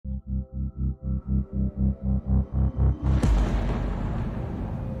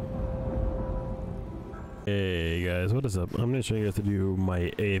Hey guys, what is up? I'm gonna show you guys to do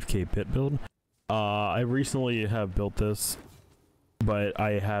my AFK pit build. I recently have built this, but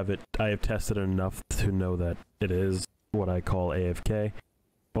I have tested it enough to know that it is what I call AFK,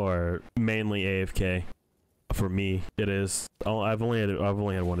 or mainly AFK. For me, it is. I've only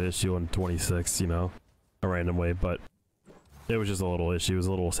had one issue on 26, you know, a random way, but it was just a little issue. It was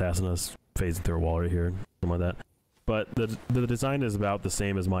a little assassinus phasing through a wall right here, something like that. But the design is about the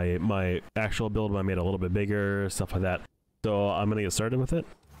same as my actual build, but I made it a little bit bigger, stuff like that. So I'm gonna get started with it.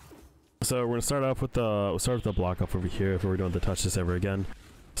 So we're gonna start off with the block off over here if we don't have to touch this ever again.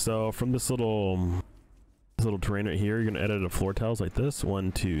 So from this little terrain right here, you're gonna edit a floor tiles like this.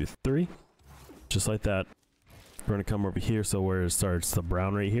 1, 2, 3, just like that. We're gonna come over here, so where it starts the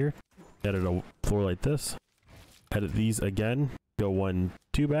brown right here, edit a floor like this. Edit these again. Go 1,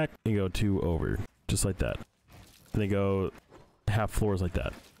 2 back, and go 2 over, just like that. And they go half floors like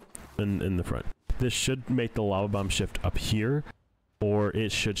that in the front. This should make the lava bomb shift up here, or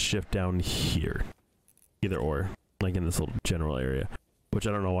it should shift down here. Either or, like in this little general area, which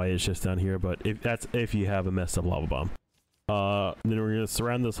I don't know why it shifts down here, but if you have a messed up lava bomb. Then we're gonna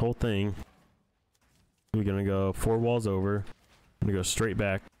surround this whole thing. We're gonna go 4 walls over. I'm gonna go straight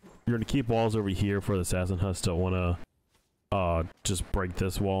back. You're gonna keep walls over here for the assassin huts. Don't wanna just break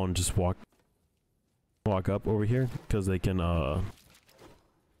this wall and just walk up over here, because they can no,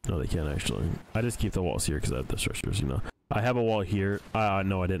 they can't actually. I just keep the walls here because I have the structures, you know. I have a wall here.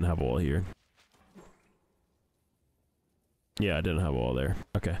 No, I didn't have a wall here. Yeah, I didn't have a wall there.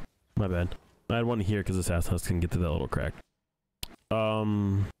 Okay, my bad. I had one here because the assassin huts can get to that little crack.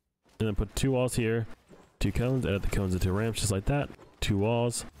 And then put 2 walls here, 2 cones, edit the cones into ramps just like that. 2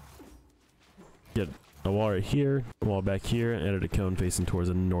 walls. Get a wall right here, a wall back here, and edit a cone facing towards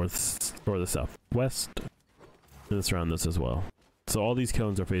the north or the southwest. And then surround this as well. So all these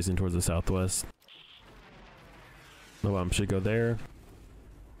cones are facing towards the southwest. The bomb should go there.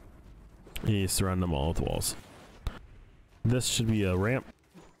 And you surround them all with walls. This should be a ramp.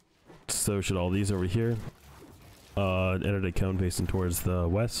 So should all these over here. Edit a cone facing towards the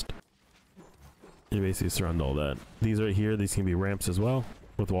west. You basically surround all that. These right here, these can be ramps as well,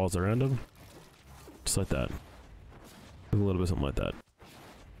 with walls around them. Just like that. A little bit something like that.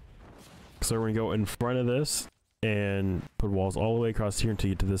 So we're gonna go in front of this and put walls all the way across here until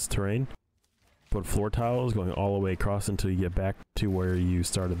you get to this terrain. Put floor tiles going all the way across until you get back to where you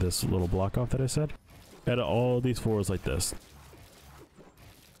started this little block off that I said. Edit all these floors like this.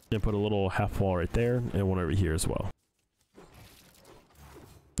 And put a little half wall right there and one over here as well.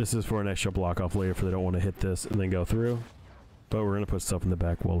 This is for an extra block off later if they don't want to hit this and then go through. But we're gonna put stuff in the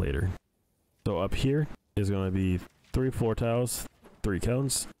back wall later. So up here is going to be 3 floor tiles, 3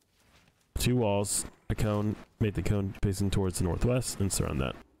 cones, 2 walls, a cone, make the cone facing towards the northwest, and surround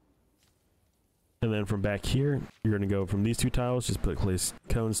that. And then from back here, you're going to go from these 2 tiles, just place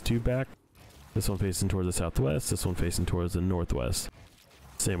cones 2 back. This one facing towards the southwest, this one facing towards the northwest.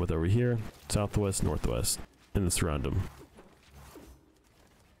 Same with over here, southwest, northwest, and then surround them.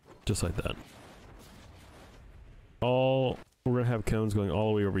 Just like that. We're going to have cones going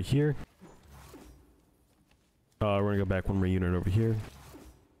all the way over here. We're gonna go back 1 more unit over here.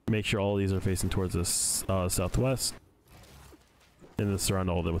 Make sure all of these are facing towards the southwest. And then surround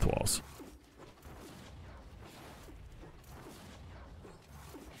all of them with walls.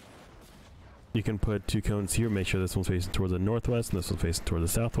 You can put 2 cones here, make sure this one's facing towards the northwest and this one's facing towards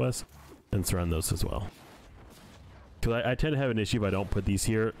the southwest. And surround those as well. Because I tend to have an issue if I don't put these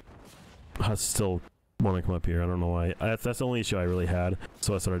here. I still want to come up here, I don't know why. That's the only issue I really had,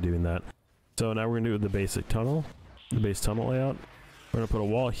 so I started doing that. So now we're going to do the basic tunnel, the base tunnel layout. We're going to put a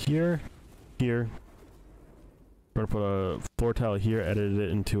wall here, here. We're going to put a floor tile here, edit it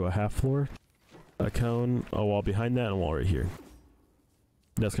into a half floor, a cone, a wall behind that, and a wall right here.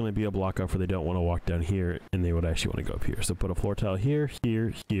 That's going to be a block off where they don't want to walk down here, and they would actually want to go up here. So put a floor tile here,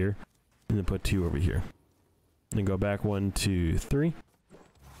 here, here, and then put 2 over here. Then go back 1, 2, 3.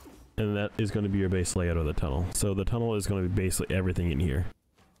 And that is going to be your base layout of the tunnel. So the tunnel is going to be basically everything in here.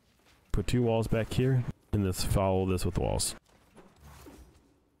 Put 2 walls back here, and just follow this with walls.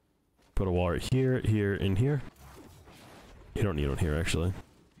 Put a wall right here, here, and here. You don't need one here, actually.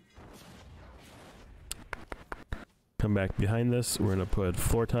 Come back behind this, we're gonna put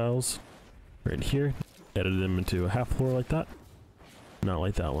floor tiles right here. Edit them into a half floor like that. Not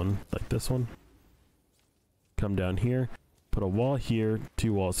like that one, like this one. Come down here, put a wall here,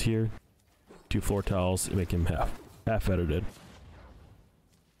 2 walls here, 2 floor tiles, and make them half edited.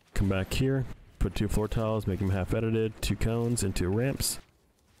 Come back here, put 2 floor tiles, make them half edited, 2 cones and 2 ramps,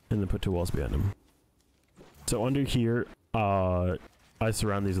 and then put 2 walls behind them. So under here, I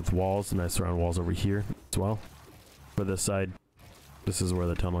surround these with walls, and I surround walls over here as well. For this side, this is where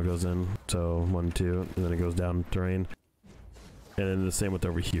the tunnel goes in. So 1, 2, and then it goes down terrain. And then the same with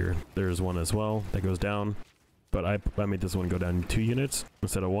over here. There's one as well that goes down. But I made this one go down 2 units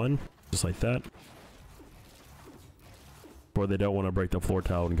instead of 1, just like that. Or they don't want to break the floor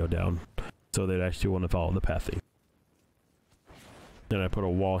tile and go down. So they'd actually want to follow the pathing. Then I put a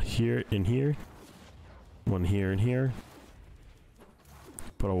wall here and here. One here and here.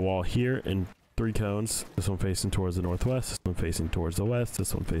 Put a wall here and 3 cones. This one facing towards the northwest, this one facing towards the west,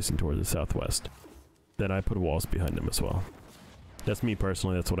 this one facing towards the southwest. Then I put walls behind them as well. That's me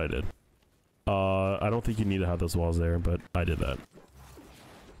personally, that's what I did. I don't think you need to have those walls there, but I did that.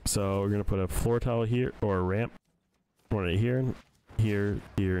 So we're gonna put a floor tile here, or a ramp. One right here, here,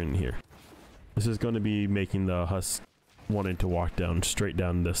 here, and here. This is going to be making the husk wanting to walk down, straight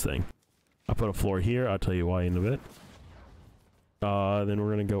down this thing. I'll put a floor here, I'll tell you why in a bit. Then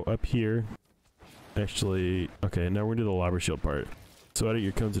we're gonna go up here. Actually, okay, now we're gonna do the lobber shield part. So edit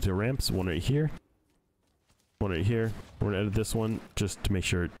your cones into ramps, one right here. One right here. We're gonna edit this one just to make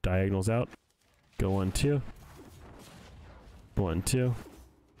sure it diagonals out. Go 1, 2. 1, 2.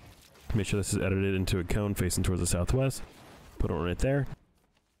 Make sure this is edited into a cone facing towards the southwest. Put one right there.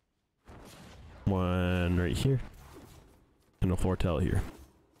 One right here. And a floor tile here.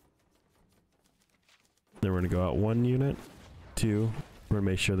 Then we're gonna go out 1 unit. 2. We're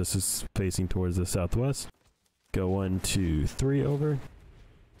gonna make sure this is facing towards the southwest. Go 1, 2, 3 over.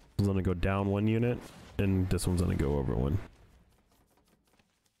 This one's gonna go down 1 unit, and this one's gonna go over 1.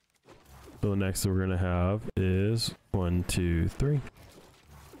 So the next we're gonna have is 1, 2, 3.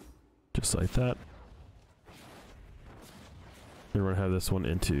 Just like that. And we're gonna have this one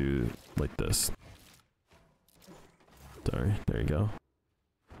into like this. Sorry, there you go.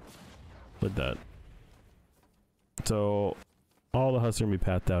 Like that. So all the husks are gonna be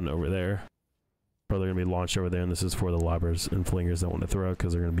pathed down over there, or they're gonna be launched over there. And this is for the lobbers and flingers that want to throw,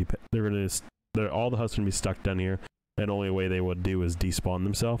 because they're all the husks are gonna be stuck down here. And the only way they would do is despawn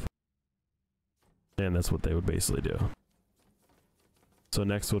themselves, and that's what they would basically do. So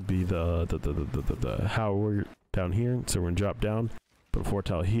next would be the how we're down here. So we're gonna drop down, put a floor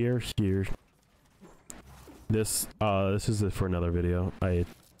tile here, here. This is for another video. I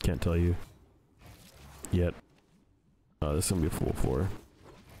can't tell you yet. This is gonna be a full floor.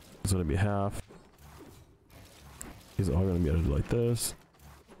 It's gonna be half. These are all gonna be edited like this.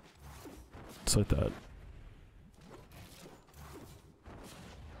 Just like that.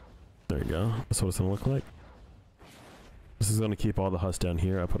 There you go. That's what it's gonna look like. This is gonna keep all the husks down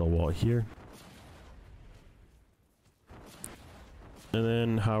here. I put a wall here. And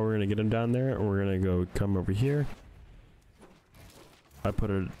then how we're gonna get them down there, we're gonna come over here. I put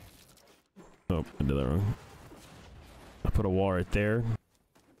a, oh, I did that wrong. I put a wall right there.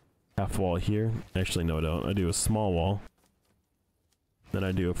 Half wall here. Actually, no I don't. I do a small wall. Then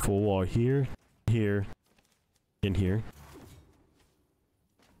I do a full wall here, here, in here.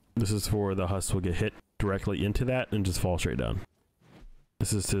 This is for the husks will get hit directly into that and just fall straight down.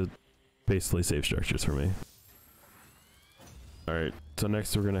 This is to basically save structures for me. Alright, so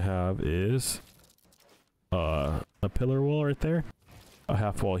next we're gonna have is a pillar wall right there, a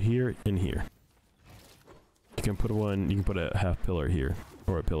half wall here and here. You can put a half pillar here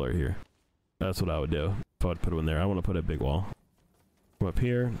or a pillar here. That's what I would do if I'd put one there. I want to put a big wall. Come up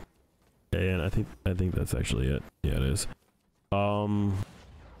here, and I think that's actually it. Yeah, it is.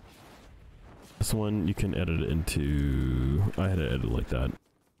 This one you can edit it into. I had to edit it like that.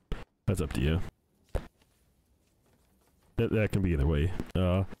 That's up to you. That can be either way.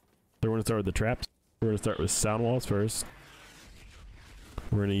 We're gonna start with the traps. We're gonna start with sound walls first.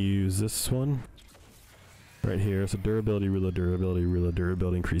 We're gonna use this one right here. So durability, reload, durability, reload,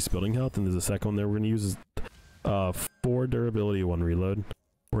 durability, increase building health. And there's a second one there. We're gonna use 4 durability, 1 reload.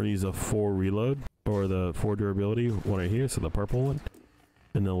 We're gonna use a 4 reload, or the 4 durability, 1 right here. So the purple one.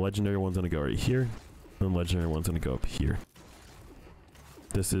 And the legendary one's gonna go right here. And the legendary one's gonna go up here.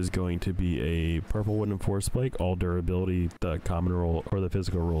 This is going to be a purple wooden force spike. All durability, the common roll or the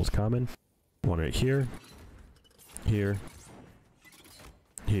physical roll is common. 1 right here, here,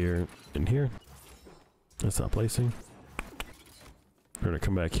 here, and here. That's not placing. We're gonna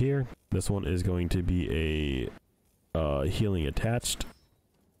come back here. This one is going to be a healing attached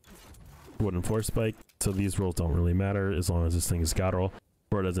wooden force spike. So these rolls don't really matter as long as this thing is God roll,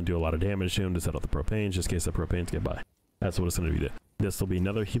 or it doesn't do a lot of damage to him to set off the propanes, just in case the propanes get by. That's what it's gonna be. This will be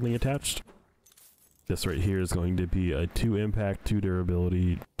another healing attached. This right here is going to be a 2 impact, 2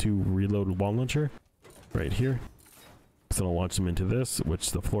 durability, 2 reload wall launcher. Right here. It's gonna launch them into this,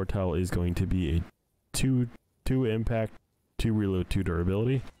 which the floor tile is going to be a 2 impact, 2 reload, 2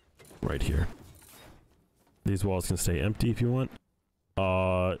 durability. Right here. These walls can stay empty if you want.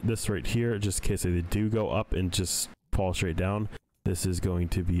 This right here, just in case they do go up and just fall straight down, this is going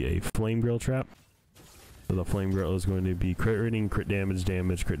to be a flame grill trap. So the flame grill is going to be crit rating, crit damage,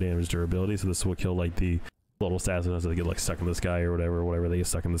 durability. So this will kill like the little assassins that get like stuck in the sky or whatever they get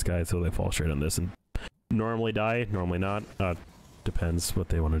stuck in the sky, so they fall straight on this and normally die, normally not. Depends what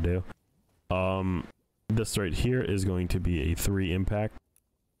they want to do. This right here is going to be a 3 impact,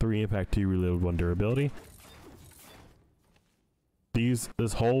 2 reload, 1 durability.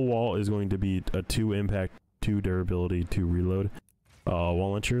 This whole wall is going to be a 2 impact, 2 durability, 2 reload.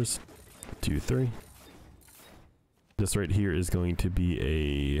 Wall launchers, 2, 3. This right here is going to be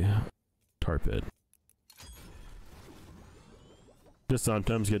a tar pit. Just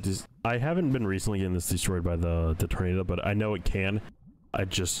sometimes get this. I haven't been recently getting this destroyed by the tornado, but I know it can. I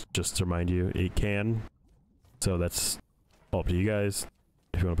just to remind you, it can. So that's up to you guys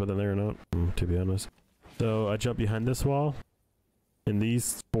if you want to put that there or not, to be honest. So I jump behind this wall. In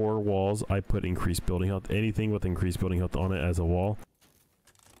these 4 walls, I put increased building health. Anything with increased building health on it as a wall.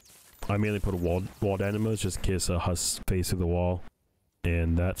 I mainly put wall dynamos just in case a husk face through the wall,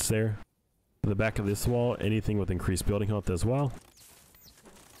 and that's there. To the back of this wall, anything with increased building health as well.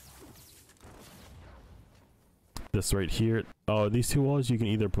 This right here, these 2 walls you can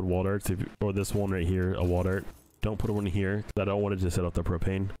either put wall darts, or this one right here, a wall dart. Don't put one here because I don't want it to set off the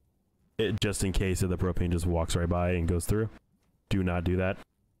propane. Just in case if the propane just walks right by and goes through. Do not do that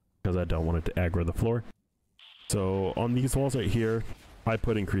because I don't want it to aggro the floor. So on these walls right here, I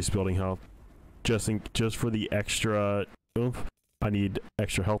put increased building health just for the extra oomph. I need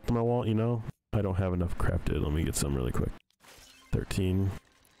extra health on my wall, you know. I don't have enough crafted. Let me get some really quick. 13.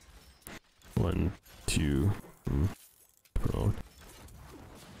 1, 2. Put on.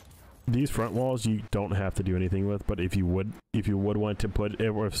 These front walls you don't have to do anything with, but if you would want to put,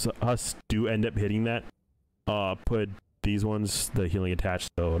 or if us do end up hitting that, put these ones, the healing attached,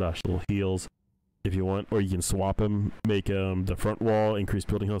 so little heals if you want, or you can swap them, make the front wall increase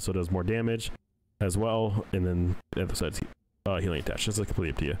building health so it does more damage as well, and then the other side's healing attached. It's like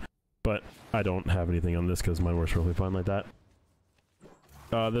completely up to you, but I don't have anything on this because mine works really fine like that.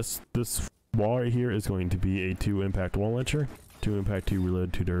 This wall right here is going to be a 2 impact wall launcher, 2 impact, 2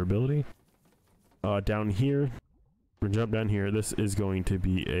 reload, 2 durability. Down here, we're gonna jump down here. This is going to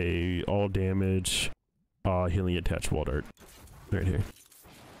be a all damage healing attached wall dart right here.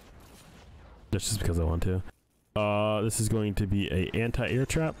 That's just because I want to. This is going to be a anti-air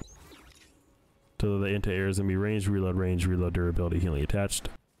trap. So the anti-air is gonna be range, reload, durability, healing attached.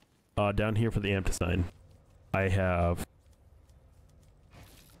 Down here for the amp design, I have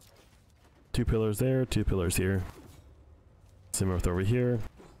 2 pillars there, 2 pillars here. Same with over here.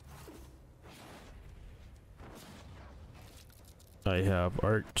 I have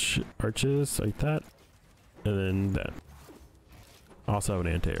arches like that, and then that. I also have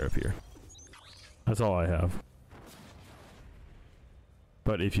an anti-air up here. That's all I have.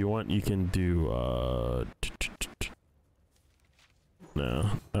 But if you want, you can do no,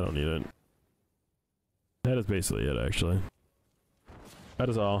 I don't need it. That is basically it, actually. That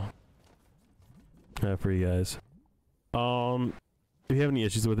is all I have for you guys. If you have any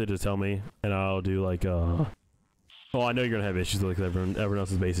issues with it, just tell me, and I'll do like well, I know you're gonna have issues with it because everyone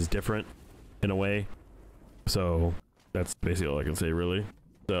else's base is different in a way, so that's basically all I can say, really.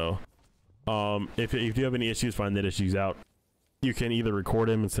 So if you have any issues, find that issues out. You can either record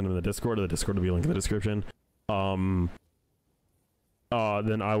them and send them in the Discord, or the Discord will be linked in the description. Then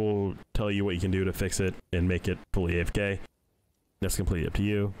I will tell you what you can do to fix it and make it fully AFK. That's completely up to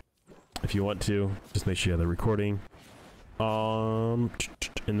you. If you want to, just make sure you have the recording. And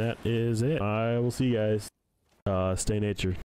that is it. I will see you guys. Stay nature.